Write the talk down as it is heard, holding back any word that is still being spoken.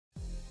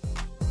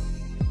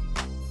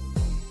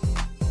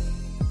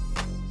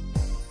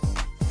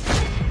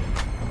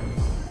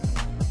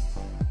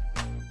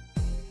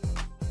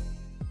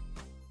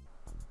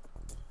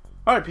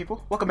Alright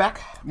people, welcome back.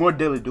 More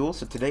Daily Duels.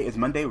 So today is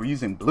Monday, we're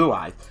using Blue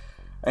Eyes.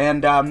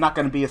 And I'm not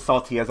going to be as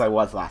salty as I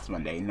was last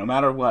Monday. No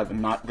matter what, I'm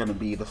not going to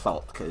be the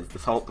salt. Because the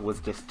salt was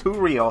just too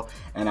real.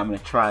 And I'm going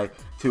to try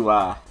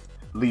to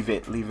leave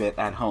it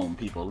at home,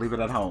 people. Leave it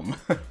at home.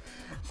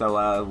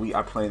 So we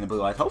are playing the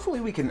Blue Eyes. Hopefully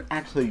we can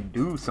actually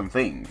do some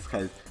things.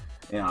 Because,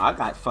 you know, I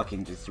got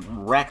fucking just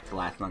wrecked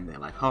last Monday.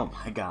 Like, oh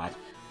my god.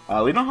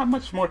 We don't have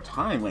much more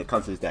time when it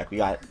comes to this deck. We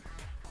got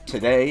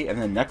today and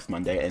then next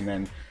Monday. And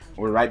then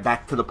we're right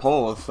back to the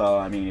polls, so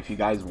I mean, if you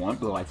guys want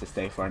Blue Eyes to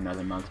stay for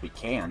another month, we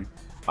can.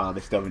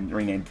 They still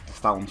renamed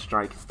Solemn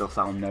Strike, still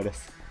Solemn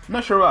Notice. I'm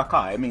not sure what I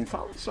call it. I mean,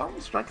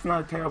 Solemn Strike's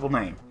not a terrible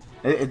name.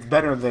 It's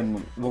better than,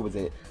 what was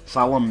it,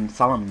 Solemn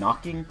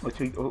Knocking,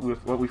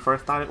 what we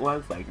first thought it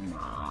was? Like,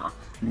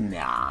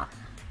 nah.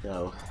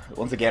 So,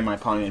 once again, my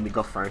opponent made me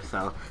go first,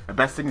 so the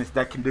best thing this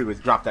deck can do is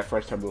drop that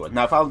first turn Blue Eyes.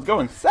 Now, if I was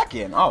going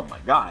second, oh my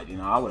god, you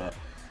know,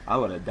 I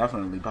would have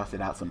definitely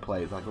busted out some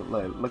plays. Like,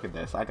 look at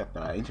this. I got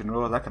the Ancient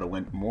Rules. I could have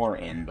went more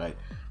in, but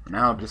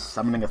now I'm just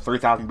summoning a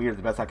 3,000 beard is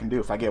the best I can do.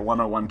 If I get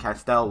 101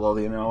 Castell, well,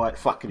 you know what?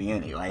 Fuck me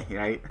anyway,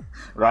 right?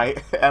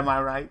 Right? Am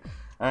I right?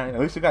 Alright,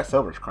 at least we got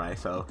Silver's Cry,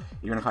 so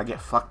even if I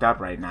get fucked up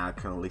right now, I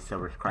can at least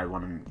Silver's Cry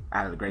one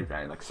out of the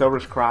graveyard. Like,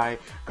 Silver's Cry,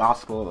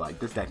 Gospel, like,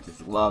 this deck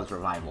just loves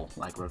Revival.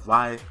 Like,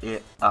 revive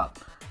it up.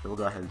 So we'll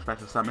go ahead and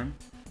special summon.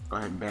 Go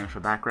ahead and banish the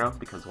back row,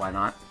 because why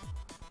not?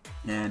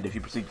 And if you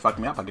proceed to fuck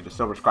me up, I get the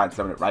Silver Scribe and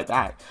summon it right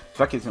back.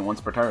 Fuck isn't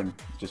once per turn,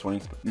 just when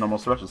he's normal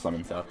special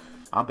summon, so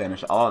I'll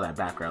banish all that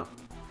back row.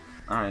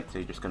 Alright, so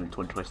you're just gonna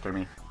Twin Twister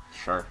me?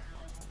 Sure.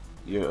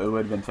 It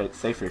would have been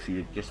safer if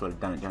you just would have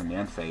done it during the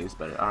end phase,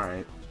 but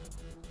alright.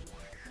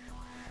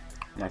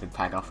 And I can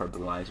tag off for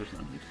Blue Eyes or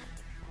something.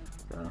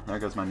 So there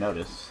goes my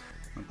notice.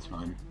 That's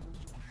fine.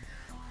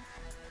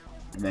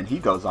 And then he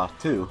goes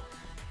off too,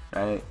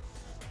 right?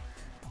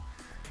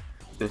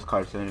 This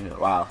card's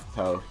wow,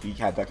 so he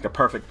had like the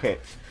perfect pitch.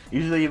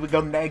 Usually he would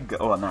go neg,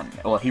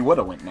 well he would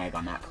have went neg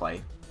on that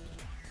play,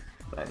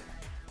 but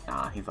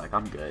nah, he's like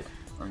I'm good,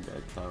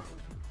 so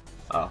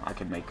oh, I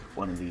can make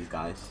one of these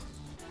guys.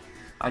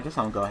 I guess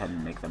I'll go ahead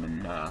and make them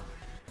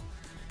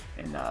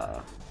in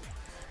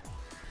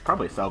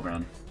probably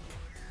Felgren,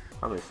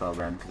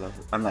 because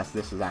unless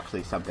this is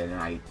actually something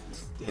and I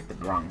hit the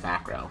wrong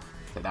back row,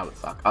 so that would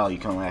suck. Oh, you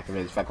can only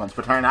activate his effect once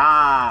per turn.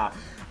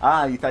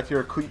 You thought you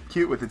were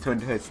cute with the Twin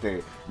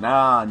Twister.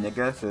 Nah,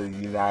 nigga, so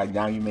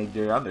now you made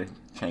your other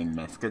chain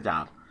miss. Good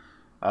job.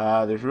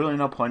 There's really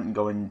no point in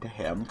going to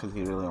him, because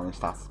he really only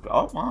stops...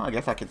 Oh, well, I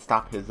guess I could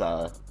stop his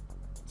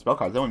spell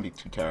cards. That wouldn't be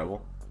too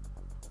terrible.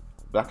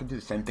 But I could do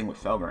the same thing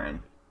with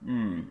Felgren.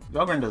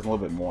 Felgren does a little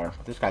bit more,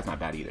 but this guy's not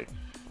bad either.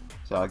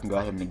 So I can go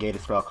ahead and negate a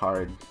spell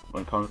card.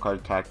 When opponent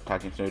card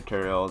attacking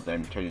material,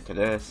 then turn it to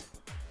this.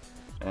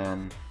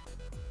 And...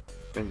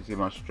 basically,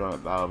 much control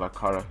that battle by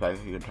card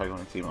effect. You can try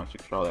going to see much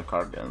control that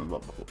card and blah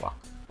blah blah.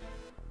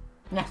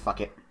 Nah,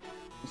 fuck it.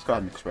 Let's go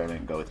ahead and experiment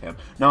and go with him.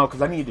 No,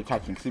 because I need to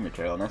detach an Extreme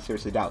Material, and I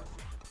seriously doubt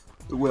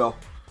it will.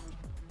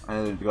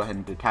 I need to go ahead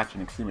and detach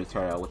an Extreme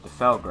Material with the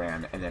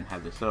Felgren and then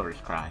have the Silver's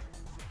Cry.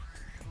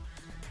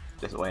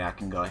 This way I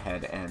can go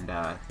ahead and,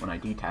 when I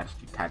detach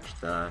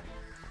the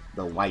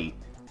white.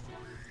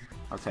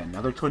 I'll say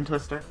another Twin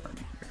Twister,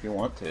 if you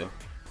want to.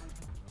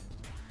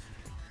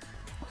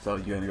 So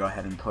you're gonna go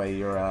ahead and play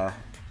your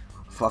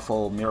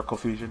Fluffle Miracle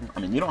Fusion. I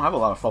mean, you don't have a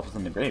lot of Fluffles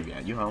in the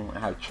graveyard. You don't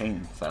have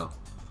Chain, so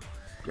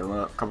get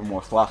a couple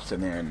more Fluffs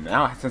in there. And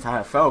now, since I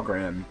have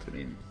Felgren, I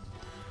mean,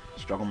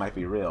 struggle might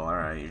be real.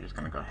 Alright, you're just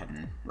gonna go ahead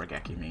and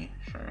Regeki me.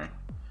 Sure.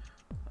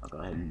 I'll go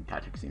ahead and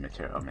attach Extreme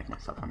Material, make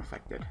myself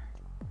unaffected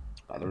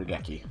by the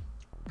Regeki.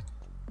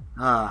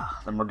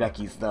 The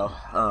Regekis though.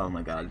 Oh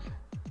my god.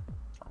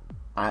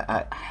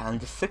 I'm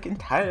just sick and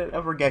tired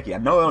of Regeki. I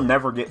know it'll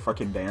never get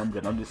fucking banned,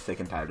 but I'm just sick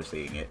and tired of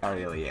seeing it. I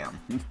really am.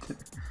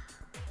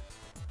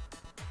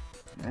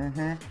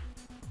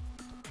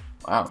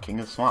 Wow, King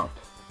of the Swamp.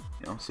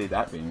 You don't see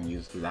that being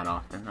used that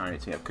often.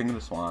 Alright, so you have King of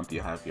the Swamp, you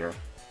have your...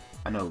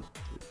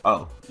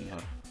 Oh, you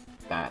have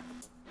that.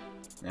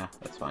 Yeah,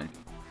 that's fine.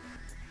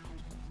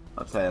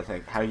 Let's say,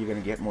 like, how are you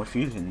gonna get more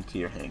fusion to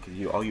your hand?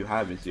 Because all you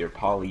have is your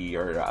Poly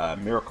or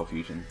Miracle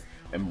Fusion.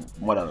 And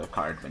one other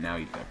card, but now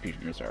you got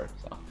Fusion Reserve,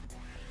 so...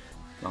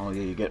 Not only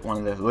do you get one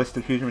of the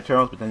listed fusion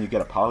materials, but then you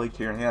get a poly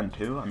to your hand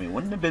too. I mean,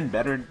 wouldn't it have been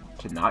better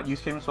to not use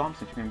King of Swamp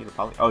since you're gonna get a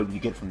poly? Oh, you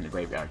get it from the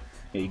graveyard.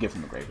 Yeah, you get it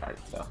from the graveyard,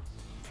 so.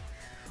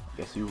 I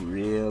guess you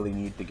really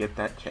need to get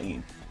that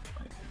chain.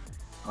 Like,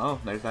 oh,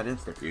 there's that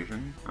Insta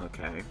Fusion.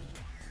 Okay.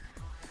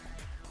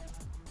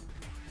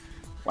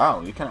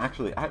 Wow, you can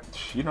actually.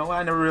 You know what?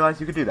 I never realized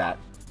you could do that.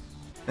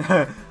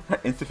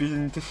 Insta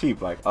Fusion to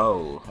Sheep. Like,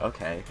 oh,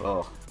 okay.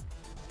 Well.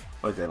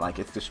 What is it, like,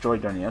 it's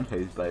destroyed during the end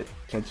phase, but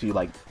can't you,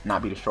 like,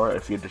 not be destroyed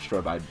if you're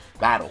destroyed by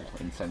battle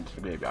and sent to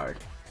the graveyard?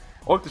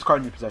 Or if this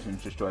card in your possession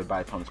is destroyed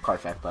by opponent's card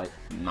effect, but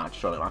not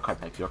destroyed by card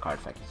effect, your card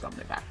effect, you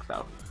summon it back,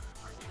 so.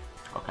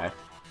 Okay.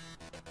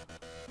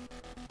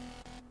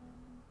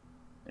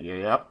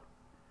 Yep.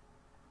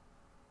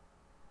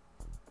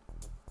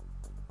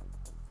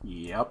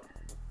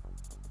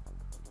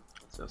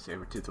 So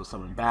Sabertooth will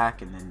summon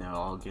back, and then they'll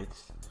all get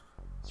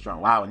strong.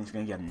 Wow, and he's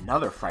gonna get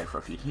another Fright for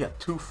a Fusion. He had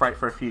 2 Fright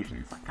for a Fusion.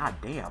 It's like, god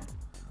damn.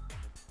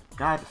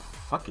 God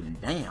fucking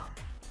damn.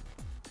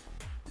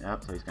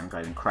 Yep, so he's gonna go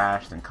ahead and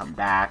crash, then come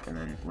back, and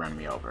then run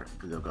me over.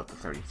 Because he'll go up to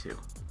 32.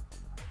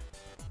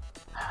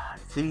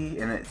 See,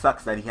 and it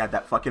sucks that he had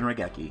that fucking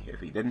Regeki. If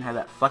he didn't have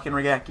that fucking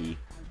Regeki,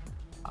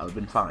 I would've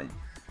been fine.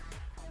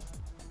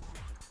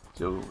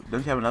 So,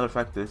 doesn't he have another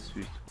effect? This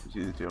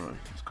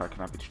card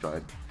cannot be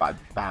destroyed by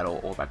battle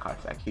or by card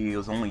effect. He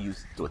was only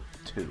used with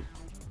 2,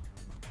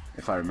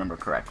 if I remember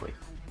correctly.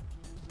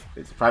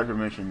 It's Private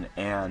Permission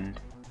and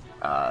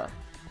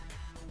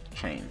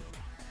Chain,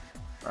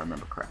 if I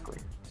remember correctly.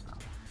 So.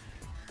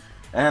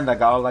 And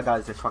all I got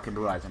is this fucking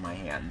Blue Eyes in my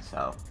hand,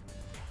 so.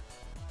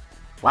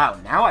 Wow,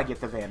 now I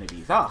get the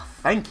Vanities. Oh,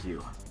 thank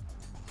you.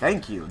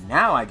 Thank you.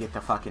 Now I get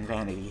the fucking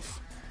Vanities.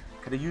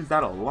 Could have used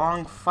that a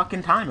long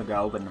fucking time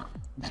ago, but no.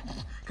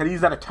 Could have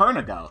used that a turn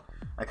ago.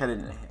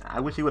 I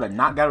wish he would have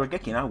not got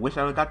Regeki, and I wish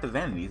I would have got the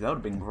Vanities. That would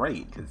have been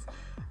great, because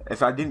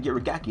if I didn't get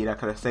Regeki, that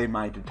could have saved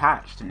my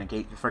Detach to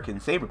negate the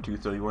freaking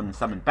Sabretooth so he wouldn't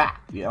summon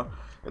back, you know?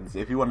 Because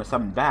if he wanted to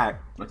summon back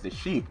with the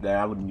sheep, then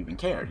I wouldn't even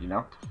care, you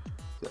know?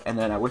 And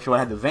then I wish I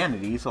had the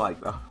Vanities, so like,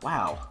 oh,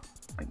 wow.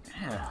 Like,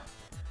 yeah.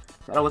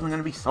 Thought I wasn't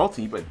going to be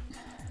salty, but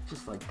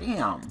just like,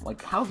 damn.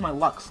 Like, how's my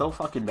luck so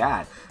fucking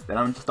bad that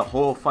I'm just a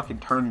whole fucking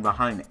turn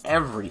behind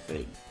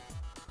everything?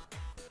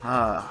 Like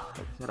I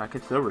said, I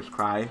could Silver's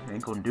Cry.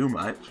 Ain't gonna do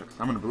much.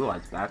 Summon the Blue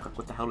Eyes back. Like,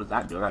 what the hell does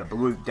that do? I got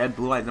a dead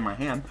Blue Eyes in my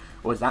hand.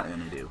 What is that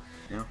gonna do?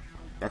 You know?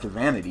 That's a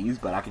Vanities,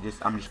 but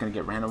I'm just gonna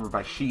get ran over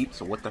by sheep,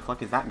 so what the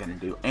fuck is that gonna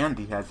do? And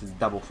he has his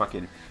double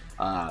fucking,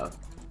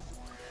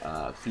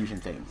 fusion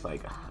things.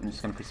 Like, I'm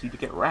just gonna proceed to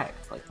get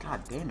wrecked. Like,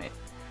 god damn it.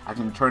 I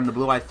can turn the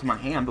Blue Eyes to my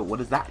hand, but what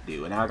does that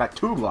do? And now I got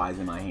 2 Blue Eyes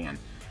in my hand.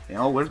 You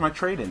know, where's my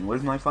trade-in?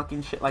 Where's my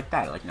fucking shit like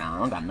that? Like, nah, I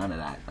don't got none of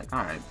that. Like,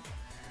 alright.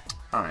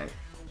 Alright.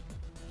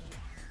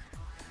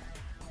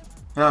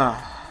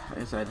 Like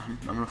I said,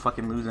 I'm gonna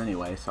fucking lose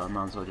anyway, so I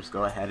might as well just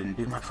go ahead and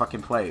do my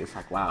fucking plays.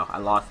 Like, wow, I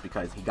lost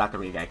because he got the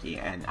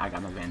Regeki, and I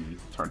got my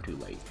Vanities turn too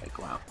late. Like,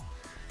 wow.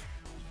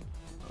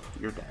 Oh,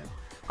 you're dead.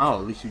 Oh,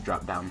 at least you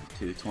dropped down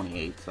to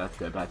 28, so that's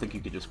good, but I think you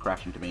could just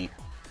crash into me.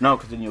 No,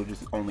 because then you'll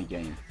just only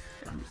gain.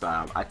 So,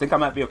 I think I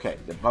might be okay.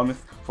 The bonus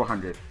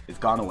 400 is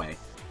gone away.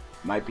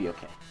 Might be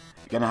okay.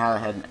 You're gonna go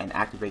ahead and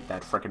activate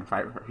that frickin'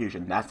 Fright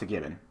Fusion. That's a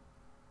given.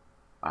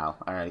 Wow,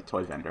 alright,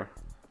 Toy Vendor.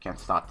 Can't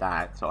stop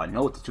that. So I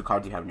know it's the 2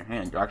 cards you have in your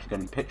hand. You're actually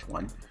going to pitch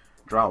one,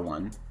 draw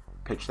one,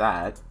 pitch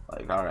that.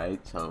 Like,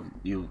 alright, so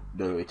you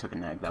literally took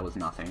an egg. That was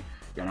nothing.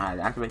 You're going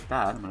to activate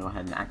that. I'm going to go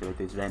ahead and activate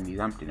this Vanity's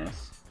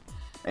Emptiness.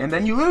 And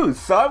then you lose.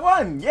 So I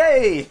won.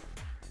 Yay!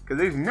 Because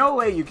there's no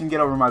way you can get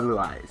over my Blue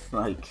Eyes.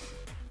 Like,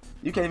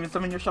 you can't even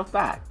summon yourself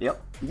back.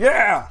 Yep.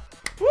 Yeah!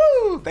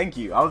 Woo! Thank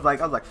you. I was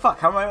like, fuck,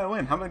 how am I gonna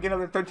win? How am I gonna get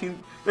another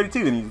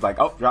 32? And he's like,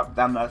 oh, drop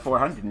down that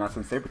 400, and that's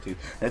in Sabretooth.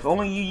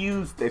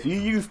 If you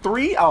use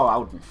 3, oh, I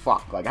would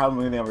fuck. Like, how am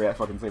I gonna ever get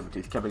fucking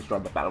Sabretooth? Can't be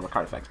strong, but battle with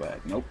card effects,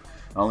 but nope.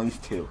 Only these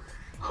 2.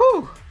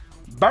 Whew!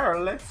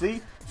 Barely.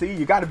 See,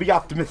 you gotta be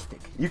optimistic.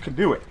 You can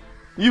do it.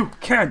 You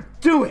can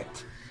do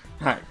it!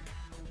 Alright.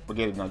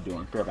 Forget it, no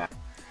doing. Bear back.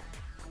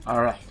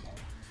 Alright.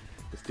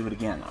 Let's do it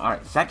again.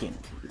 Alright, second.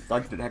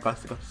 Let's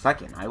go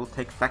second. I will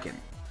take second.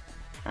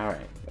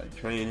 Alright, got a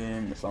trade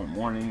in, the Sun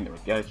Morning, the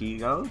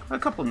Regeki, a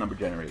couple of number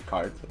generated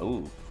cards.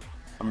 Ooh,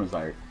 Summoner's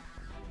Art.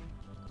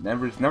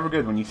 It's never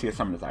good when you see a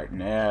Summoner's Art.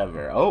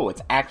 Never. Oh,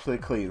 it's actually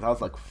Cleese. I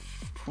was like,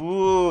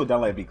 ooh,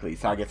 don't let it be Cleese.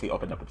 So I guess he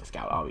opened up with the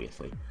Scout,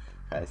 obviously.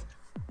 Because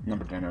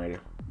number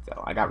generator.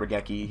 So I got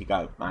Regeki, I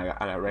got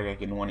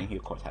Regeki in the morning, he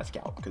of course has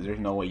Scout. Because there's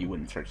no way you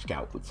wouldn't search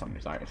Scout with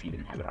Summoner's Art if you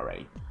didn't have it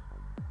already.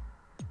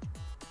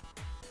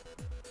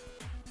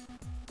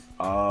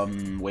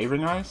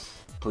 Wavering Ice?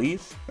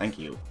 Please? Thank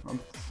you. I'm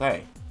to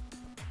say.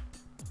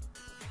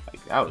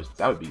 Like,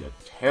 that would be a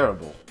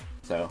terrible.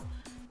 So,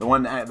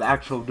 the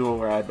actual duel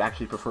where I'd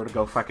actually prefer to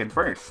go fucking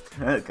first.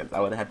 Because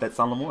I would have had that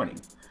Sun Morning.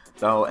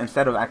 So,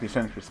 instead of actually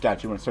searching for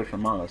Scouts, you want to search for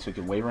Mono so you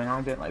can Wavering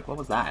on it? Like, what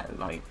was that?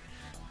 Like,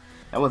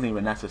 that wasn't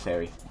even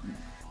necessary.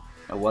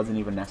 It wasn't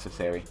even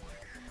necessary.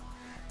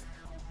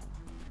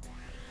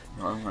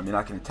 Well, I mean,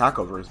 I can attack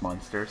over his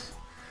monsters.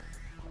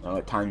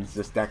 At times,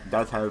 this deck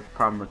does have a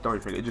problem with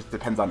authority figure. It just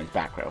depends on its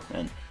back row,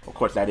 and of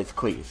course, that is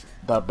Cleese,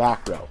 the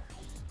back row.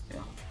 You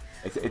know,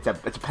 it's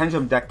a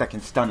Pendulum deck that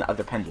can stun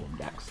other Pendulum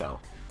decks. So,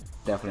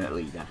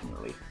 definitely.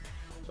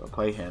 So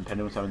play him.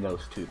 Pendulum summon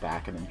those 2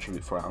 back, and then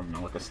tribute for I don't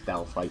know, like a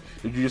stealth. Like,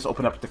 did you just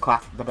open up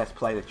the best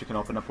play that you can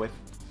open up with?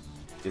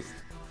 Just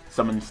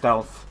summon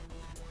stealth,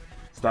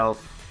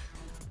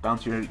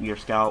 bounce your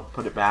Scout,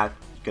 put it back,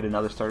 get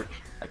another search.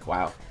 Like,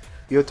 wow.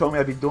 You would told me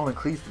I'd be dueling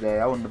Cleese today,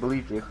 I wouldn't have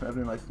believed you. I'd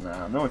been like,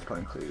 nah, no one's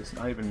playing Cleese,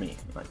 not even me.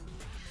 Like,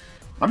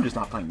 I'm just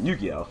not playing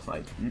Yu-Gi-Oh!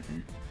 Like,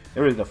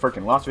 There was the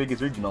freaking Las Vegas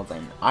Regionals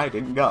and I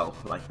didn't go.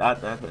 Like,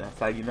 that's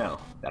how you know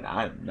that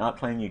I'm not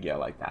playing Yu-Gi-Oh!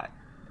 Like that.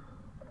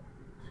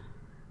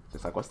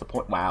 Just like, what's the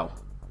point? Wow.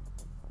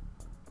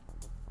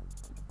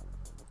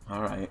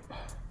 Alright.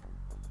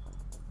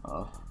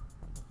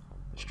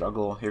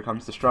 Struggle, here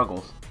comes the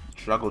struggles.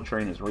 The struggle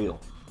train is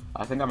real.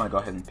 I think I'm gonna go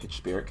ahead and pitch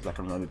Spirit because I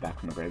can run it back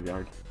from the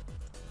graveyard.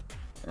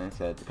 And I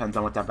said, depends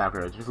on what that back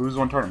row is. Just lose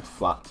one turn and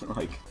fucked.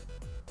 Like,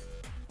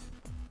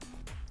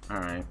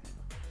 alright.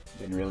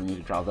 Didn't really need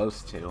to draw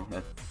those two.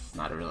 That's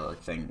not a real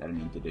thing that I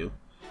need to do.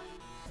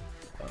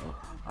 So,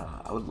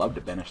 I would love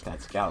to banish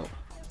that Scout.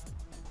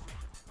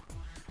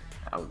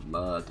 I would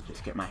love to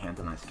just get my hands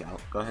on that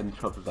Scout. Go ahead and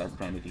trope that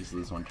Vanities,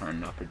 lose one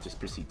turn, or just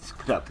proceed to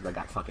split up because I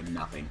got fucking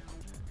nothing.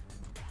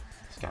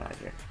 Scout out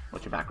here.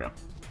 What's your back row?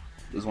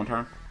 Lose one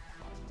turn?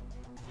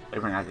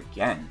 Wavering Eyes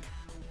again.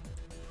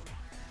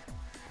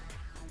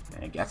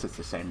 And I guess it's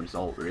the same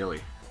result,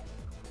 really.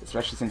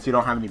 Especially since you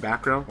don't have any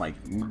back row. Like,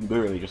 you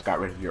literally just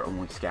got rid of your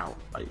only Scout.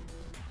 Like,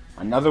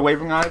 another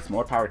Wavering Eyes?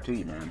 More power to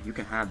you, man. You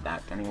can have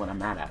that, depending what I'm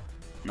mad at.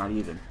 Not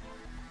even.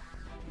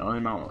 Only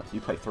Monolith.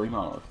 You play 3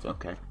 Monoliths,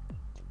 okay.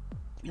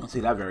 You don't see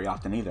that very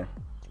often either.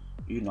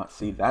 You do not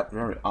see that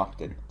very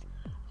often.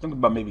 Think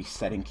about maybe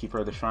setting Keeper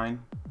of the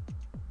Shrine.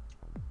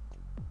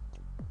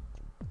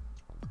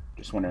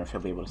 Just wondering if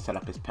he'll be able to set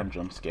up his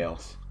Pendulum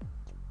Scales.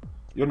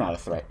 You're not a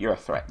threat. You're a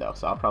threat, though,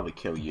 so I'll probably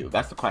kill you.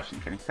 That's the question.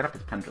 Can he set up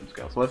his Pendulum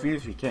Scales? Well,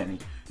 if he can,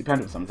 he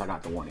Pendulum summons, I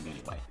got the warning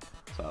anyway.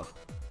 So,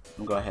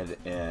 I'm going to go ahead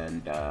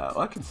and,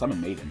 well, I can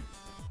summon Maiden.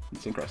 And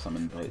Synchro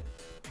Summon, but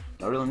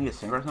do I really need a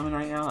Synchro Summon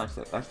right now?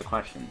 That's the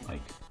question. Like,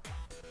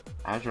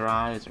 Azure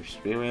Eyes or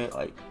Spirit,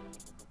 like,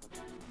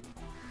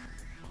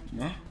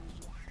 meh.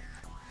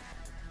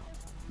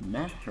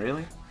 Meh,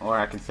 really? Or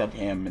I can set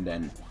him and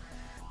then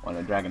when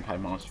a Dragon type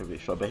monster will be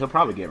short, but he'll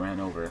probably get ran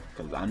over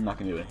because I'm not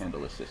going to be able to handle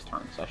this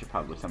turn, so I should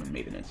probably summon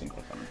Maiden and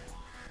Synchro Summon.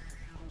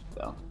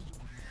 So,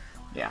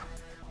 yeah.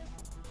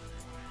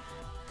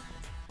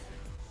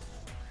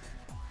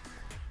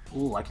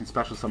 Ooh, I can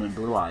special summon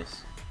Blue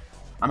Eyes.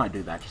 I might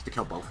do that just to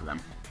kill both of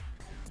them.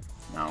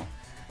 No,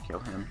 kill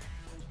him.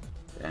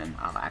 Then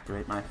I'll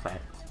activate my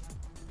effect,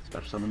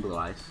 special summon Blue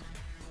Eyes,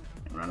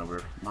 and run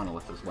over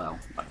Monolith as well.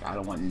 Like, I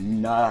don't want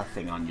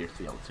nothing on your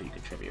field so you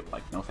contribute.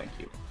 Like, no thank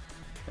you.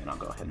 Then I'll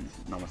go ahead and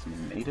normal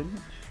summon Maiden.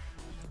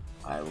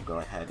 I will go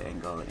ahead and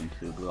go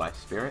into Blue Eye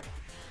Spirit.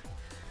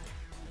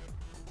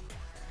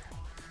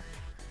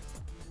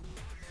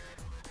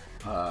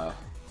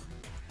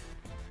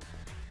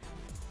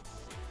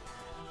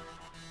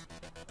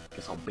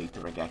 Guess I'll bait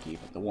the Regeki,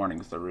 but the warning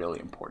is the really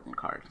important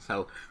card.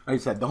 So, like I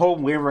said, the whole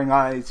Wavering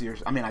Eyes,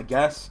 I mean, I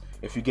guess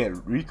if you get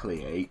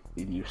Recreate,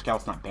 and your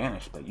Scout's not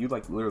banished, but you,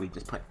 like, literally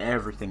just put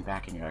everything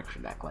back in your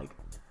extra deck, like,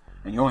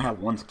 and you only have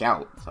one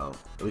Scout, so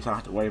at least I don't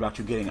have to worry about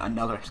you getting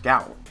another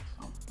Scout.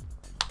 So,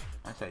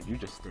 I said, you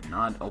just did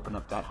not open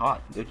up that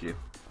hot, did you?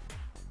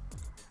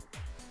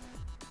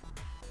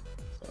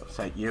 So,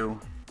 set you.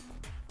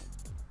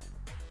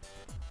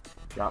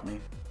 Drop me.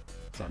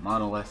 Set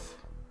Monolith.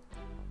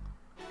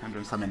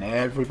 Pendulum summon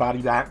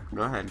everybody back.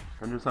 Go ahead.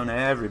 Pendulum summon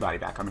everybody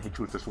back. I'm gonna hit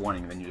you with this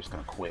warning, and then you're just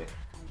gonna quit.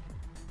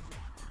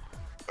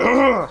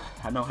 Ugh!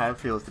 I know how it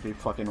feels to be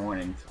fucking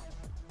warnings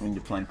when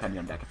you're playing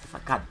Pendulum deck. It's just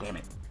like, god damn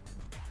it.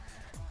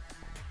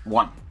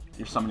 1.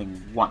 You're summoning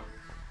 1.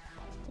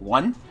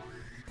 1?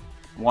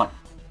 1.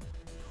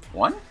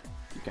 1?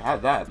 You can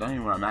have that. Don't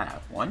even where I'm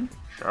at. 1?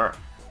 Sure.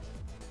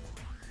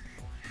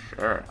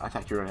 Sure. I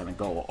thought you were gonna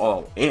go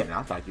all in.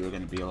 I thought you were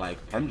gonna be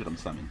like Pendulum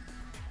summon.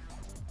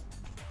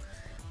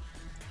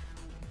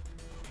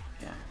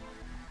 Yeah.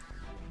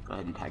 Go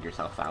ahead and tag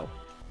yourself out.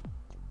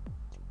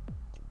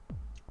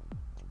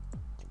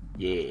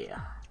 Yeah.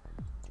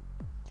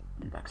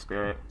 Back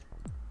Spirit.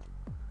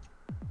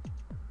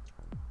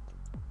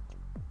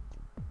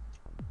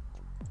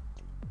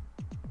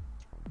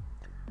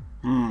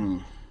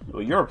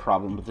 Well, you're a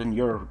problem, but then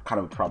you're kind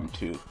of a problem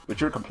too. But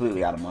you're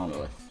completely out of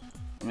Monolith.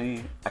 I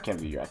mean, I can't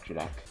view your extra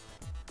deck.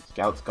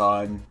 Scout's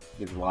gone.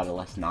 Gives a lot of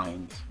less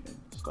 9s.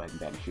 Just go ahead and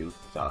banish you.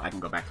 So I can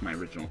go back to my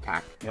original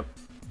attack. Yep.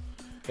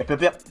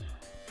 Yep.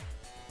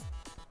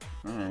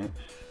 Alright.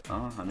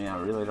 Well, I mean, I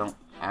really don't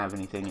have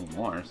anything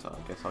anymore, so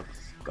I guess I'll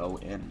just go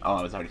in. Oh,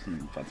 I was already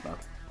summoning defense mode.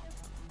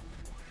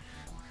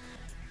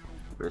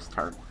 This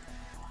turn.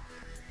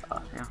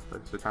 Yeah,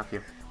 let's attack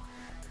you.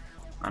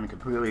 I'm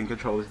completely in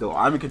control of this duel.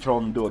 I'm in control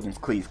of the duel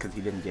against Cleese because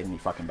he didn't get any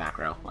fucking back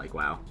row. Like,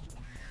 wow.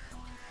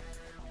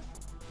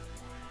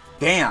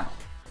 Damn!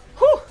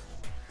 Whew!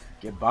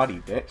 Get body,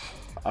 bitch.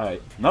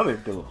 Alright, another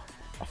duel.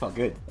 I felt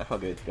good.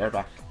 They're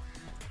back.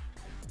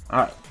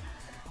 Alright.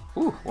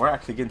 Whew, we're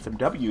actually getting some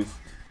W's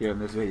here in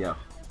this video.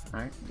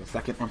 Alright, the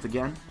second once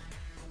again.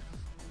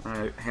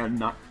 Alright, hand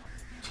not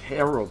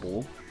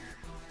terrible.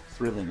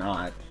 It's really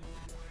not.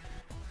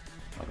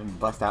 I can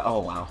bust out. Oh,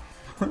 wow.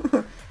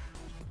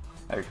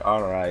 Like,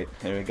 alright,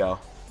 here we go.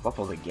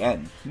 Buffles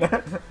again.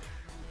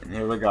 And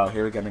here we go.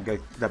 Here we're gonna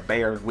get the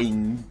bear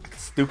wing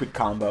stupid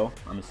combo,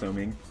 I'm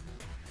assuming.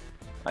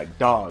 Like,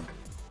 dog.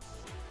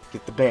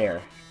 Get the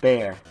bear.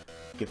 Bear.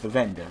 Get the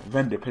vendor.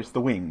 Vendor, pitch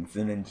the wings.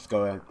 And then just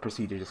go,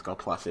 proceed to just go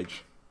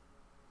plusage.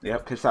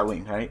 Yep, pitch that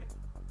wing, right?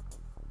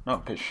 No,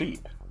 pitch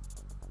sheep.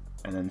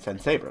 And then send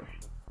saber.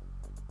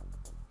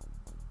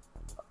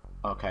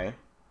 Okay.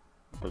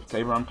 Put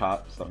saber on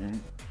top.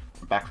 Something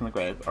back from the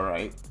grave.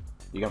 Alright.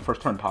 You got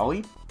first turn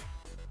poly?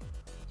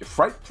 You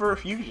fight for a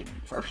fusion.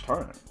 First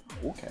turn.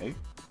 Okay.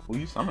 Who are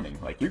you summoning?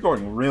 Like, you're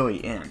going really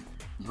in.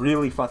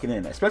 Really fucking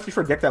in. Especially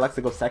for a deck that likes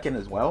to go second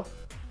as well.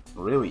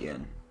 Really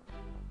in.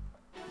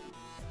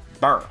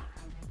 Burr.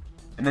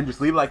 And then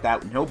just leave it like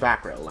that with no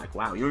back row. Like,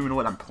 wow, you don't even know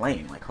what I'm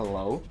playing. Like,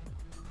 hello?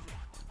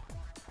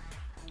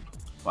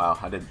 Wow,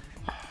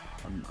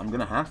 I'm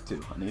gonna have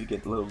to. I need to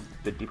get a little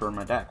bit deeper in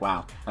my deck.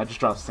 Wow. I just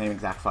draw the same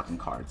exact fucking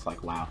cards.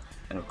 Like, wow.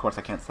 And of course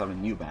I can't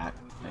summon you back.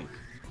 Like,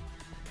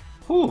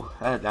 whew,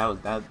 that was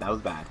bad.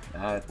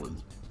 That was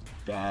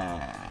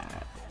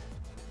bad.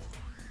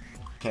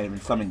 Can't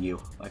even summon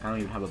you. Like, I don't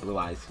even have a blue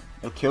eyes.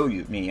 It'll kill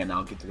me and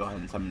I'll get to go ahead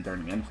and summon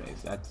during the end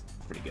phase. That's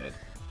pretty good.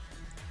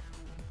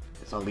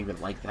 Guess I'll leave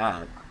it like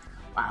that.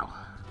 Wow.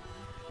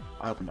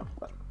 I opened up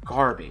like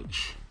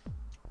garbage.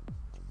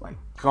 Like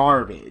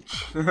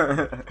garbage.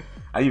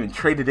 I even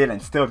traded it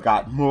and still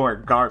got more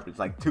garbage.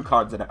 Like 2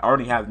 cards that I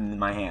already have in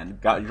my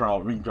hand. Got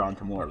redrawn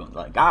to more of them.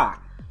 Like,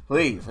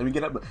 please, let me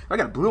get up. If I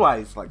got blue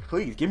eyes, like,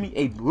 please, give me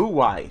a blue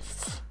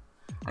eyes.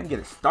 I can get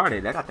it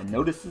started. I got the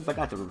notices, I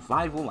got the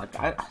revival, like,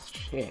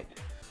 shit.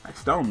 Like,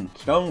 Stone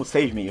will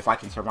save me if I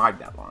can survive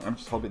that long. I'm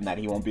just hoping that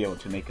he won't be able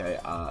to make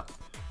oh,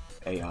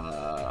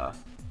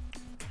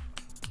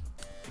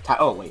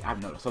 wait,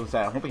 I've noticed. So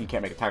I'm hoping he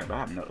can't make a tiger, but I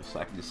haven't noticed, so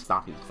I can just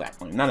stop his attack.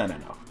 No.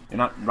 You're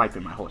not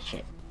riping my whole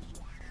shit.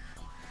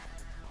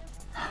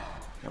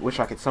 I wish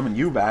I could summon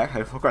you back.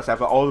 Of course, I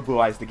have all the blue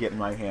eyes to get in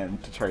my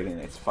hand to trade in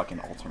its fucking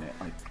alternate.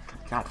 Like,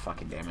 god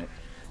fucking damn it.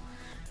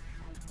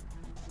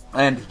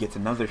 And he gets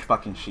another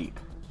fucking sheep.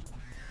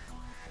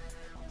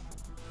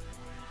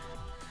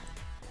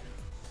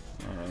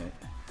 Alright.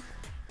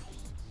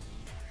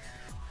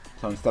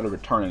 So instead of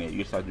returning it, you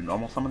just have to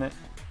normal summon it?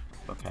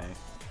 Okay.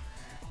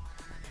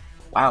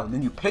 Wow, and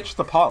then you pitch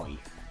the poly.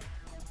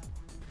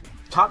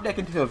 Top deck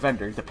into a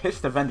vendor to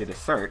pitch the vendor to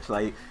search.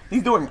 Like,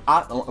 he's doing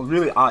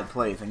really odd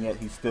plays, and yet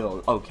he's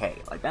still okay.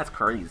 Like, that's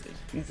crazy.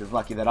 He's just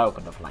lucky that I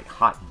opened up, like,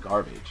 hot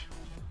garbage.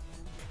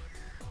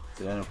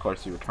 So then, of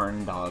course, you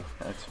return dog.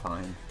 That's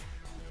fine.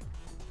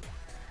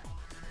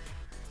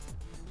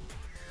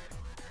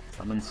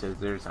 Summon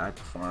scissors.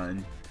 That's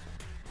fine.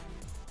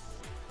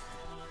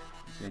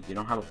 You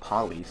don't have a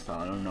poly, so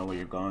I don't know where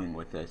you're going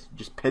with this. You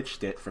just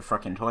pitched it for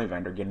fucking toy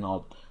vendor, getting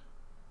all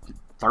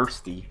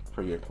thirsty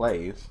for your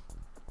plays.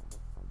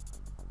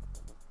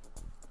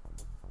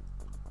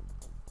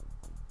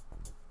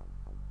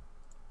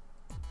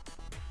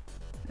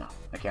 No,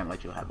 I can't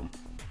let you have him.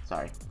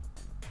 Sorry.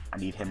 I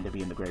need him to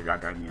be in the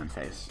graveyard during the end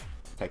phase.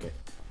 Take it.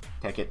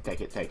 Take it,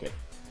 take it, take it.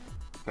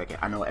 Take it.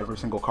 I know every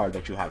single card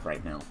that you have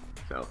right now,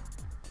 so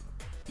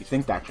you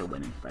think that you're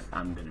winning, but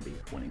I'm gonna be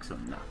winning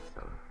soon enough,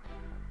 so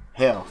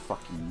hell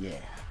fucking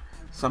yeah.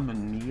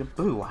 Summon me a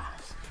blue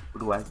eyes.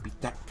 Blue eyes beat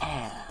that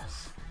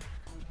ass.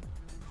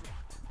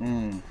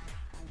 I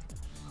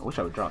wish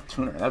I would draw a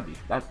tuner.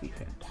 That'd be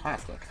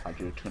fantastic if I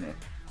drew a tuner.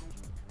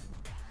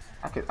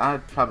 I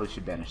probably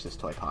should banish this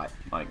toy pot.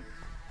 Like,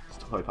 this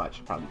toy pot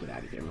should probably get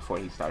out of here before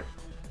he starts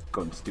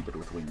going stupid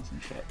with wings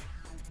and shit.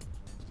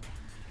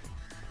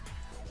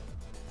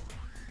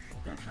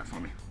 Banish that for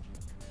me.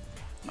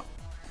 No.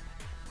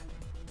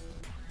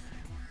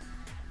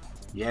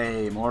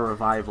 Yay, more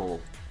revival.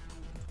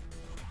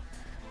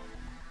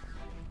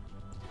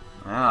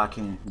 Well, I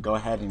can go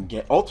ahead and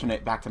get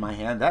alternate back to my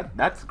hand.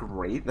 That's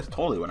great. That's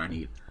totally what I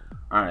need.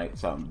 Alright,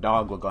 so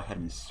dog will go ahead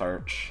and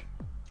search.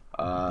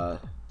 You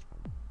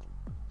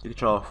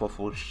control a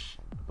full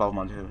 12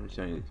 months.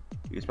 You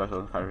can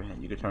special card your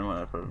hand. You can turn one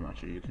up for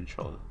monster you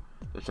control.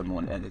 There's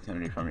someone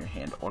entity from your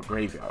hand or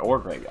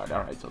graveyard.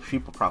 Alright, so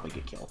sheep will probably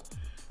get killed.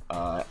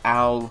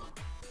 Owl.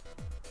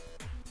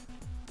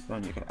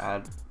 Then you can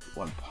add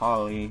 1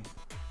 poly.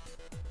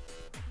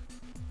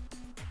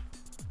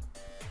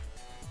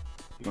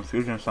 You can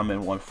fusion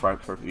summon 1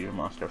 fright for fusion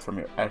monster from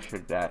your extra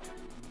deck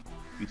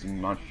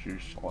using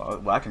monsters.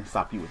 Well, I can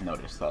stop you with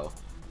notice, so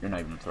you're not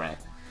even a threat.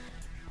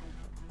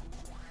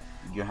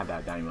 You have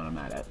that down, what I'm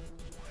mad at.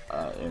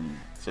 And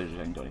scissors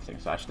didn't do anything,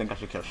 so I think I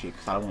should kill sheep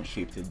because I don't want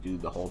sheep to do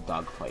the whole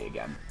dog play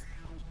again.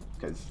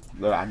 Because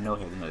I know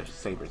he has another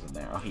sabers in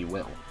there. Oh, he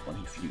will when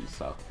he fuses.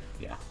 So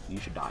yeah, you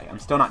should die. I'm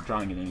still not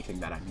drawing in anything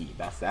that I need.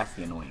 That's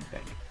the annoying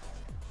thing.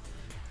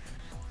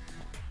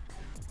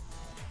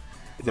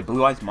 Is it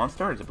Blue Eyes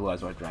Monster or is it Blue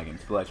Eyes White Dragon?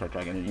 It's Blue Eyes White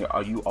Dragon. And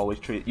you always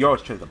treat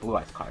the Blue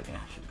Eyes card. Yeah,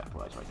 I should have got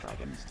Blue Eyes White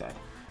Dragon instead.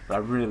 But I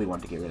really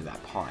want to get rid of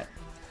that pot.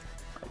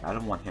 Like, I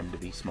don't want him to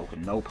be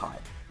smoking no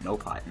pot. No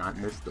pot. Not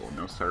in this duel.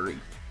 No siree.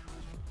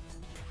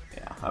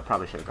 Yeah, I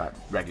probably should have got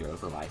regular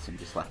Blue Eyes and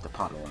just left the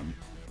pot alone.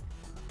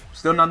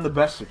 Still not in the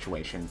best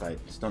situation, but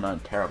still not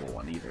a terrible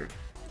one either.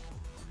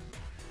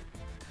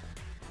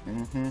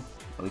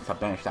 At least I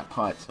banished that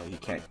pot so he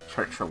can't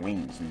search for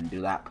wings and do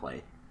that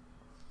play.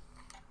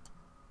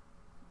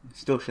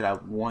 Still should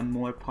have 1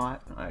 more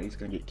pot. Alright, he's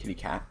gonna get Kitty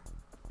Cat.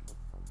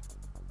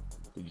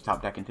 Did you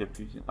top deck into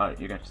fusion? Alright,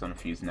 you're gonna start a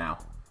fuse now.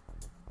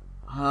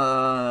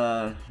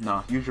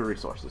 No, use your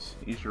resources.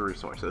 Use your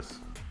resources.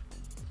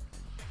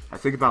 I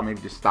think about maybe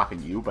just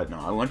stopping you, but no,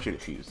 I want you to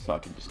fuse so I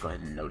can just go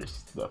ahead and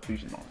notice the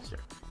fusion monster,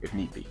 if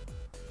need be.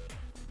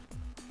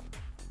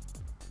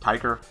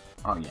 Tiger,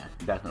 Oh yeah,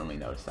 definitely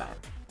noticed that.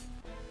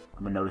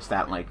 I'm gonna notice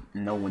that like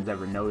no one's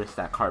ever noticed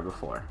that card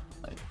before.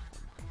 Like,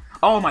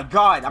 oh my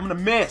god, I'm gonna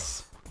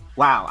miss!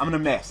 Wow, I'm gonna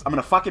miss. I'm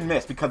gonna fucking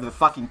miss because of the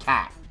fucking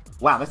cat.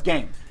 Wow, that's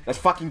game. That's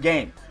fucking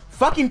game.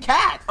 Fucking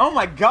cat! Oh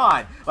my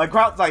god! Like,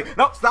 Kraut's like,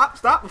 nope,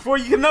 stop, before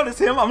you can notice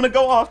him, I'm gonna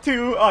go off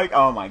too. Like,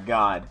 oh my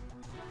god.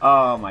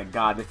 Oh my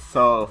god, it's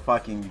so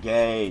fucking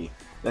gay.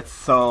 That's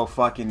so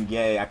fucking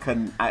gay.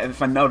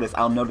 If I notice,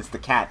 I'll notice the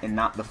cat and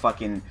not the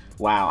fucking...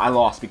 Wow, I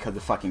lost because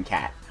of fucking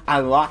cat. I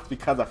lost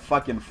because of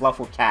fucking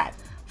Fluffle cat.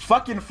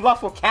 Fucking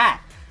Fluffle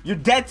cat! You're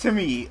dead to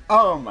me!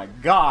 Oh my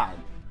god.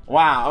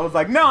 Wow, I was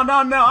like, no,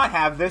 I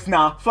have this.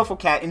 Nah, Fluffle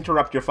cat,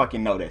 interrupt your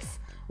fucking notice.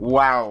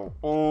 Wow.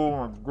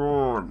 Oh my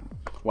god.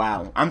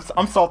 Wow.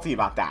 I'm salty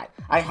about that.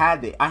 I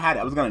had it.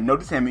 I was gonna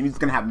notice him and he's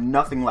gonna have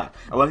nothing left.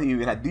 I wasn't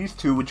even had these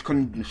two which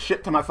couldn't do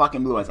shit to my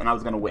fucking blue eyes and I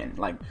was gonna win.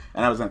 Like,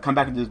 and I was gonna come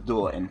back into this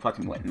duel and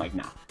fucking win. Like,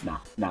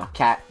 nah.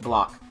 Cat,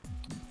 block.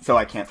 So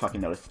I can't fucking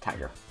notice the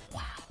tiger.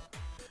 Wow.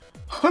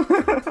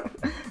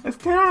 That's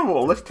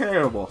terrible. That's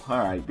terrible.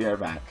 Alright, be right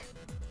back.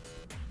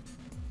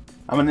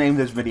 I'm gonna name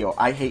this video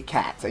I Hate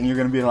Cats, and you're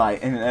gonna be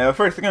like, and at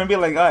first you're gonna be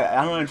like,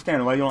 I don't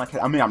understand why you don't like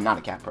cats. I mean, I'm not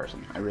a cat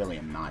person. I really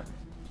am not.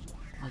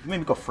 Like, you made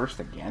me go first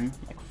again?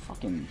 Like,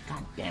 fucking,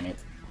 god damn it.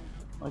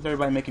 Why is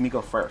everybody making me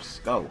go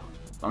first? Go.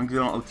 As long as you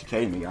don't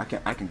OTK me, I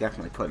can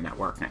definitely put in that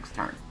work next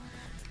turn.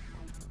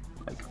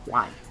 Like,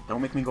 why?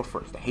 Don't make me go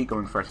first. I hate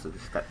going first to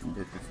this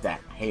that.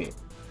 I hate it.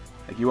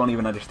 Like, you won't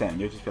even understand.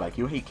 You'll just be like,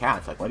 you hate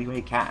cats. Like, why do you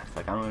hate cats?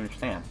 Like, I don't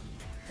understand.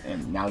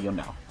 And now you'll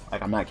know.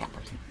 Like, I'm not a cat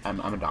person. I'm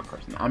a dog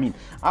person. I mean,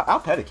 I'll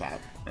pet a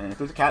cat. And if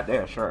there's a cat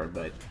there, sure.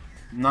 But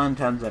 9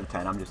 times out of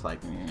 10, I'm just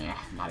like, nah,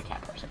 not a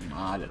cat person.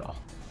 Not at all.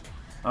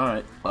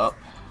 Alright, well,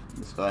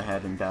 let's go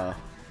ahead and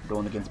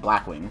going against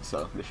Blackwing,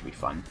 so this should be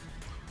fun.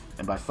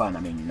 And by fun, I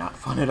mean not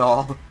fun at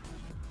all.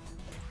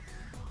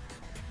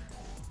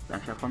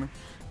 Ground shot for me?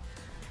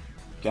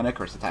 Get an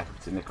Icarus attack if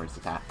it's an Icarus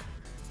attack.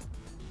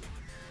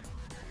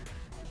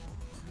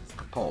 It's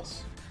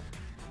Compulse.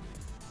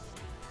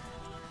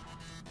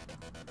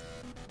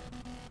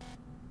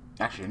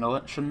 Actually, you know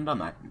what? Shouldn't have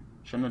done that.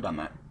 Shouldn't have done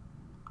that.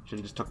 Should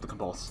have just took the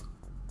Compulse.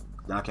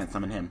 Now I can't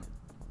summon him.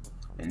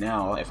 And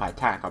now, if I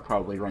attack, I'll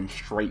probably run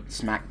straight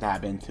smack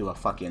dab into a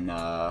fucking,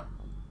 well,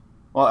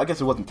 I guess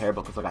it wasn't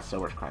terrible because I got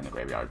Silver's Cry in the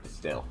graveyard, but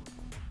still.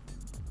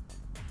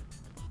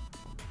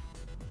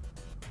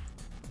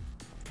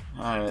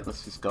 Alright,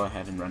 let's just go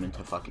ahead and run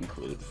into fucking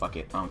Clue. Fuck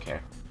it, I don't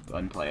care. Go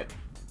ahead and play it.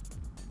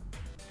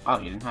 Oh,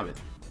 you didn't have it.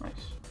 Nice.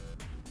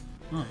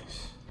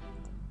 Nice.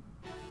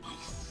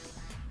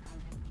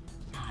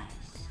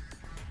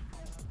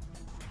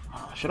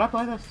 Should I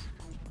play this?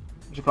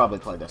 I should probably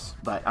play this,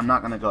 but I'm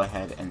not going to go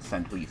ahead and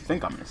send who you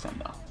think I'm going to send,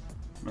 though.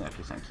 I'm going to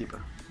actually send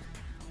Keeper.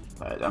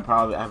 But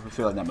I have a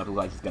feeling that my Blue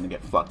Eyes is going to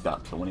get fucked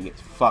up, so when it gets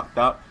fucked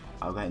up,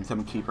 I'll go ahead and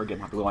send Keeper, get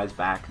my Blue Eyes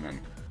back, and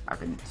then I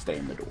can stay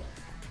in the duel.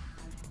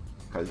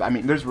 Because, I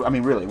mean,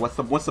 really, what's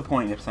the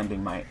point of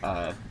sending my,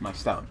 my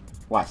Stone?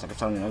 Why, so I can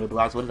summon another Blue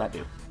Eyes? What does that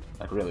do?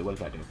 Like, really, what does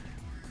that do?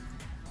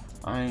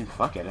 I mean,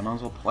 fuck it, I might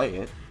as well play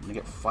it. I'm going to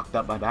get fucked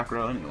up by back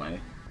row anyway.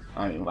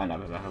 I mean, why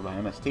not by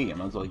MST? I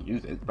might as well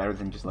use it. It's better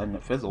than just letting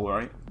it fizzle,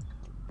 right?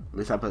 At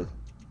least I could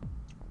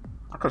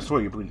have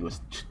sworn your booty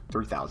was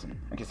 3,000.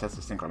 I guess that's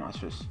the Synchro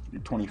Monsters.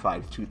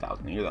 25,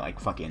 2,000. You're like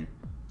fucking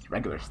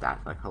regular stat.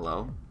 Like,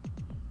 hello?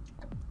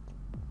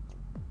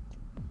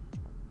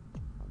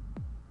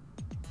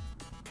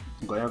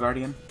 Goyo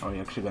Guardian? Or are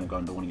you actually going to go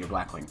into one of your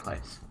Blackwing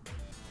plays?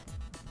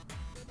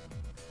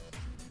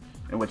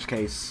 In which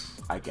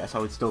case, I guess I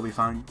would still be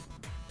fine.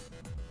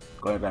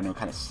 Goyo Guardian would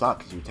kind of suck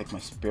because you would take my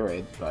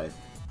Spirit, but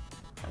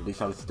at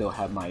least I would still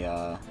have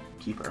my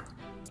Keeper.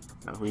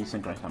 Who are you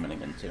Synchro summoning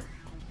into?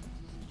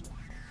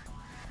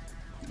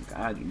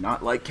 I do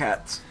not like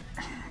cats.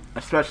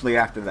 Especially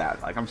after that.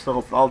 Like, I'm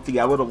so salty.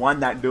 I would have won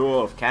that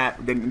duel if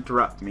cat didn't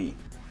interrupt me.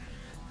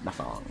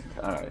 Nothing.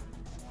 Alright.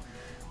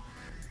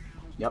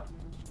 Yep.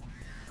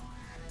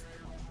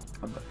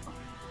 I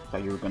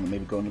thought you were going to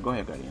maybe go into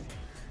Goyo Guardian.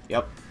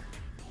 Yep.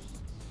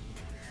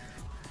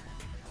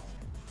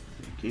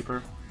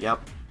 Keeper.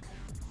 Yep.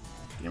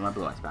 Get my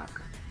Blue Eyes back.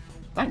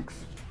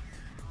 Thanks.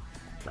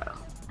 So,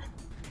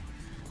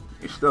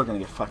 you're still gonna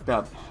get fucked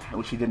up. I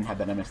wish you didn't have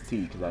that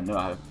MST because I know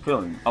I have a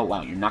feeling. Oh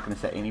wow, you're not gonna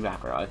set any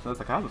background. So it's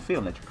like I have a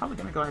feeling that you're probably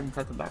gonna go ahead and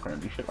set the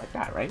background and do shit like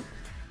that, right?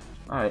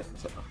 Alright,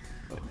 so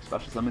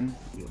special summon,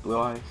 you have Blue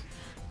Eyes.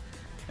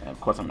 And of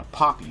course I'm gonna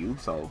pop you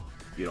so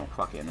you don't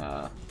fucking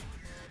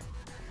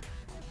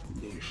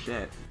do your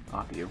shit.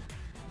 Pop you.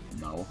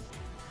 No.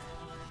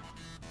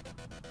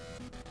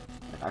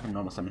 I can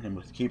normal summon him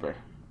with the Keeper.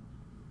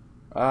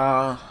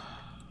 And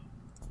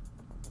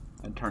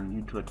turn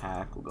you to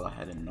attack. We'll go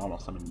ahead and normal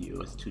summon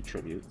you as 2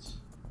 tributes.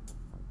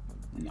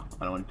 No,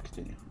 I don't want to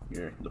continue.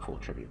 You're the full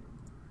tribute.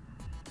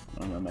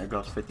 And there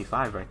goes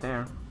 55 right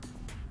there.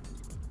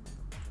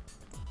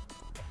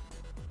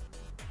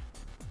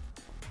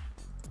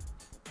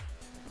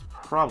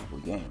 Probably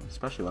game,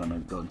 especially when I'm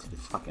gonna go into this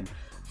fucking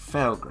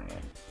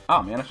Felgrand.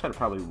 Oh man, I could have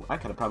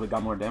probably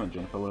got more damage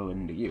in if I would have went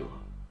into you.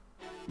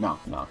 No,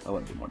 that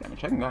wouldn't be more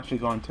damage. I can actually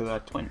go into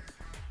that twin.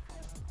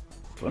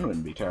 Twin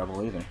wouldn't be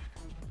terrible either.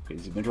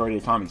 Because the majority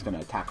of the time he's going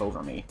to attack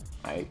over me,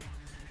 right?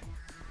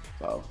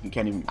 So, I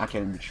can't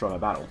even destroy a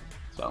battle.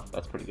 So,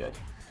 that's pretty good.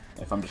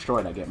 If I'm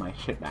destroyed, I get my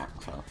shit back,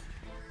 so.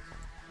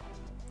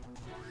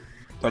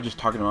 So I just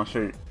target a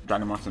monster,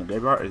 dragon monster in the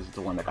graveyard, or is it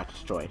the one that got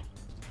destroyed?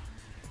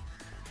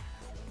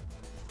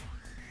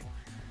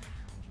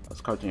 Those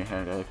cards in your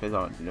hand, it pays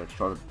out,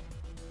 destroy.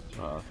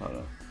 So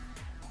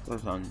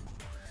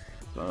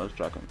those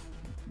dragon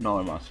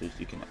Gnarl monsters,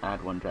 you can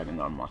add one dragon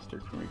Gnarl monster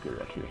from your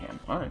graveyard to your hand.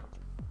 Alright.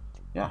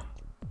 Yeah.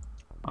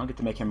 I don't get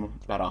to make him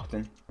that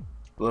often.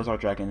 Blue Eyes Our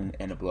Dragon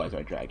and a Blue Eyes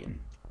Our Dragon.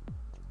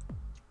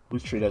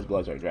 Who's treated as Blue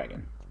Eyes Our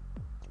Dragon?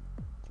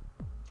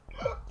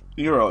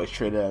 You're always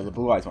treated as a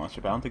Blue Eyes monster,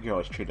 but I don't think you're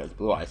always treated as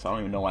Blue Eyes, so I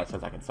don't even know why it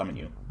says I can summon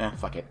you.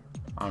 Fuck it.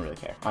 I don't really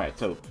care. Alright,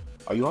 so,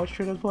 are you always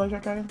treated as Blue Eyes Our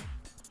Dragon?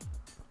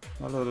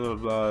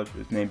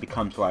 His name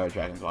becomes Blue Eyes Our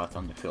Dragon while it's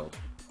on the field,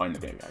 or in the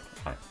graveyard.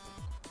 Alright.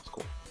 That's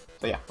cool.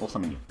 So yeah, we'll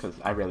summon you, because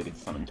I rarely get to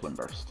summon Twin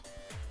Burst.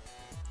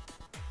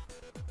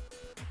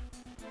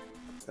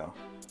 So,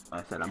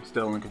 like I said, I'm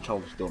still in control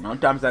of this duel. 9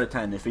 times out of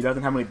 10, if he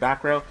doesn't have any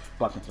back row,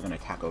 Buckets are going to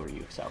attack over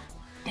you, so.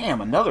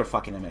 Damn, another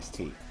fucking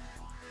MST.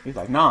 He's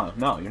like, no,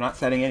 you're not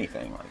setting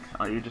anything. Like,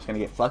 oh, you're just going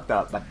to get fucked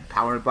up by the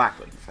power of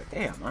Blackwing. It's like,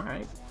 damn,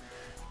 alright.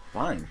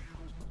 Fine.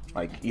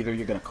 Like, either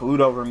you're going to collude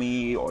over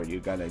me, or you're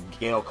going to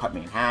Gale cut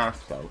me in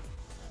half, so.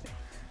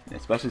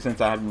 Especially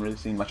since I haven't really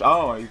seen much.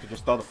 Oh, or you could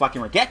just throw the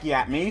fucking Regeki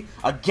at me.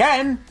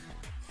 Again?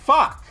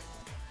 Fuck.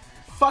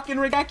 Fucking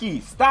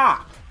Regeki,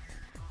 stop.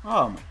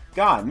 Oh my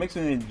god, it makes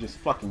me just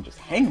fucking just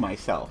hang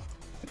myself.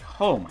 Like,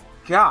 oh my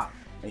god.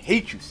 I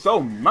hate you so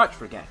much,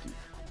 Regeki.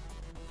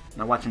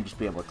 Now watch him just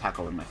be able to attack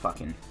over my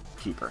fucking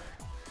keeper.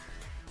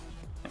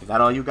 Is that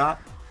all you got?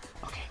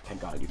 Okay,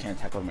 thank god, you can't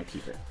attack over my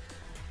keeper.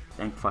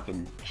 Thank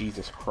fucking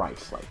Jesus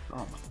Christ. Like,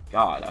 oh my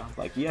god. I was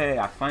like, yay,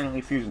 I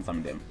finally fusion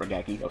summoned him.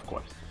 Regeki, of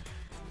course.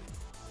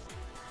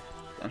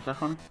 Is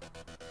that on?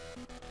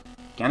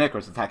 Can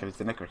Icarus attack if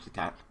it's an Icarus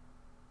attack?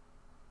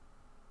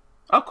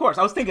 Of course,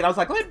 I was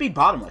like, let it be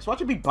bottomless. Watch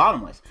it be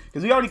bottomless.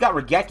 Because we already got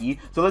Regeki,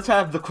 so let's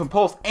have the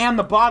Compulse and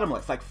the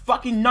bottomless. Like,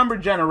 fucking number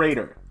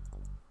generator.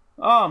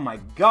 Oh my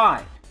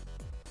god.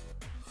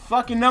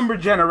 Fucking number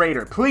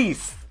generator. Please,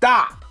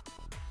 stop.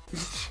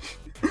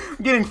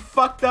 I'm getting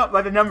fucked up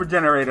by the number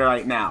generator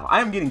right now.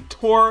 I am getting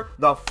tore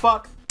the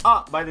fuck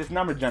up by this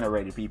number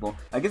generator, people.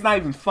 Like, it's not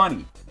even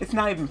funny. It's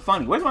not even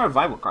funny. Where's my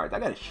revival cards? I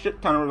got a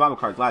shit ton of revival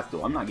cards last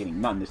duel. I'm not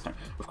getting none this time.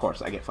 Of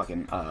course, I get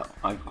fucking,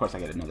 of course I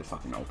get another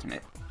fucking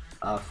alternate.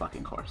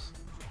 Fucking course.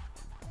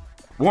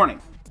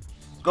 Warning.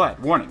 Go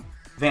ahead, warning.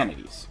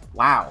 Vanities.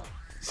 Wow.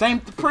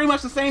 Pretty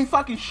much the same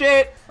fucking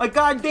shit. Like,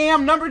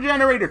 goddamn number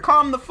generator,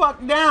 calm the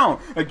fuck down.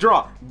 Like,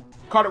 draw.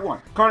 Card at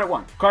 1, card at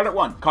 1, card at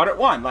 1, card at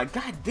 1. Like,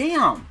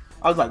 goddamn.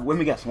 I was like, let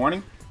me guess,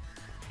 warning?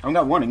 I don't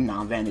got warning.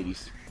 Nah,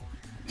 vanities.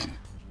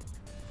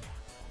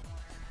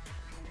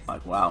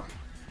 Like, wow.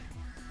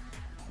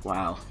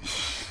 Wow.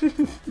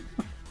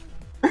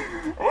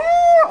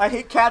 Oh, I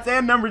hate cats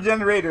and number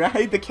generator. I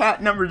hate the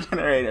cat number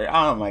generator.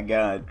 Oh my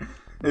god.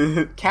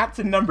 Cats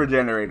and number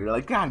generator.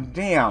 Like, god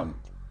damn.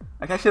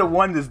 Like, I should have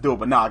won this duel,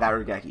 but no, I got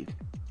Regeki.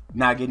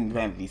 Not getting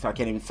vanity, so I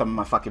can't even summon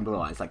my fucking Blue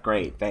Eyes. Like,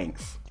 great,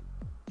 thanks.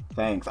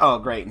 Thanks. Oh,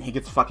 great, and he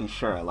gets fucking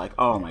Shura. Like,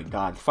 oh my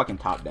god, fucking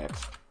top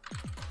decks.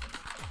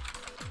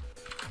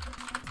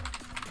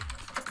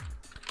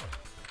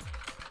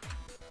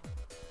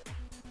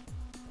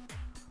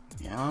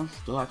 Yeah,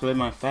 still activate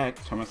my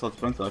effect. Turn myself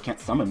defensive. I can't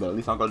summon, but at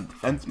least I'll go to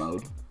defense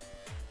mode.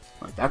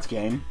 Like, that's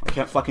game. I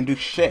can't fucking do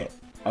shit.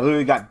 I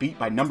literally got beat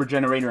by number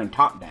generator and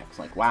top decks.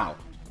 Like, wow.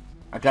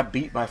 I got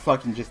beat by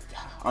fucking just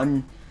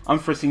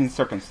unforeseen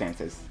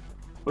circumstances.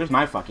 Where's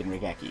my fucking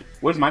Regeki?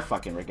 Where's my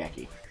fucking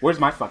Regeki? Where's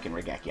my fucking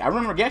Regeki? I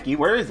run Regeki.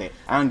 Where is it?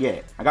 I don't get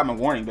it. I got my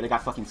warning, but it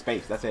got fucking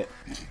space. That's it.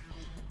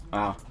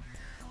 Wow.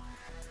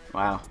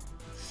 Wow.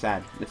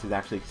 Sad. This is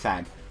actually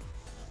sad.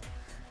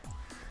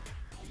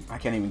 I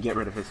can't even get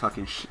rid of his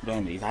fucking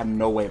vanities. I have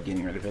no way of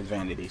getting rid of his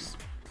vanities.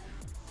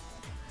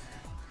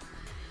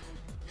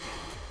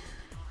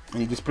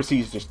 And he just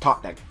proceeds to just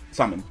top deck,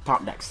 summon,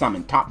 top deck,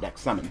 summon, top deck,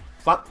 summon.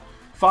 Fuck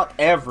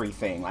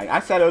everything. Like, I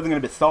said I wasn't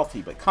gonna be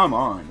salty, but come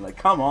on. Like,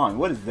 come on.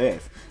 What is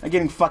this? I'm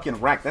getting fucking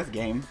wrecked. That's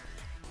game.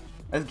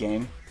 That's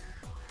game.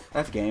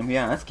 That's game.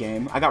 Yeah, that's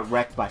game. I got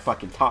wrecked by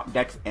fucking top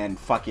decks and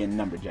fucking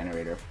number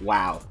generator.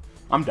 Wow.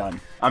 I'm done.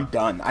 I'm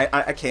done.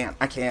 I can't.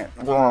 I can't.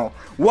 Whoa.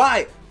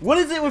 Why? What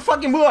is it with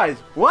fucking Blue Eyes?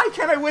 Why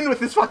can't I win with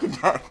this fucking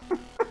deck?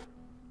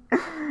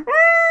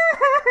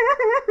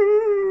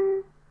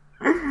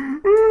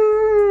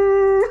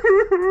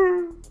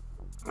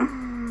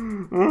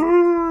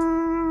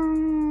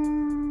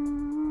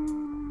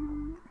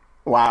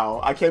 Wow.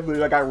 I can't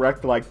believe I got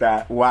wrecked like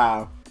that.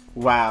 Wow.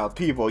 Wow.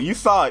 People, you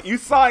saw it. You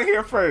saw it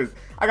here first.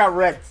 I got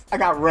wrecked. I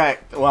got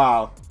wrecked.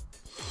 Wow.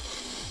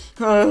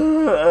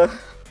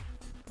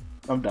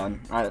 I'm done.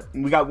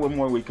 We got one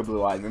more week of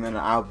Blue Eyes, and then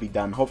I'll be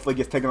done. Hopefully it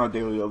gets taken on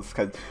Daily Duels,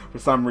 because for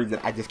some reason,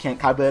 I just can't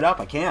copy it up.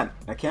 I can't.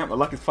 My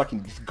luck is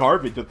fucking just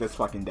garbage with this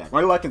fucking deck.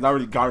 My luck is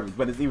already garbage,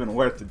 but it's even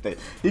worse with this.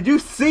 Did you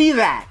see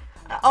that?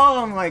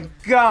 Oh my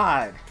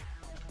god.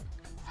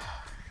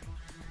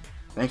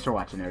 Thanks for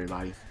watching,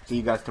 everybody. See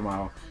you guys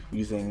tomorrow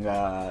using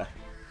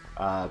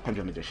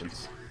Pendulum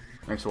Editions.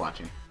 Thanks for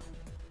watching.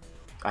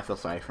 I feel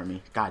sorry for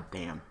me. God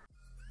damn.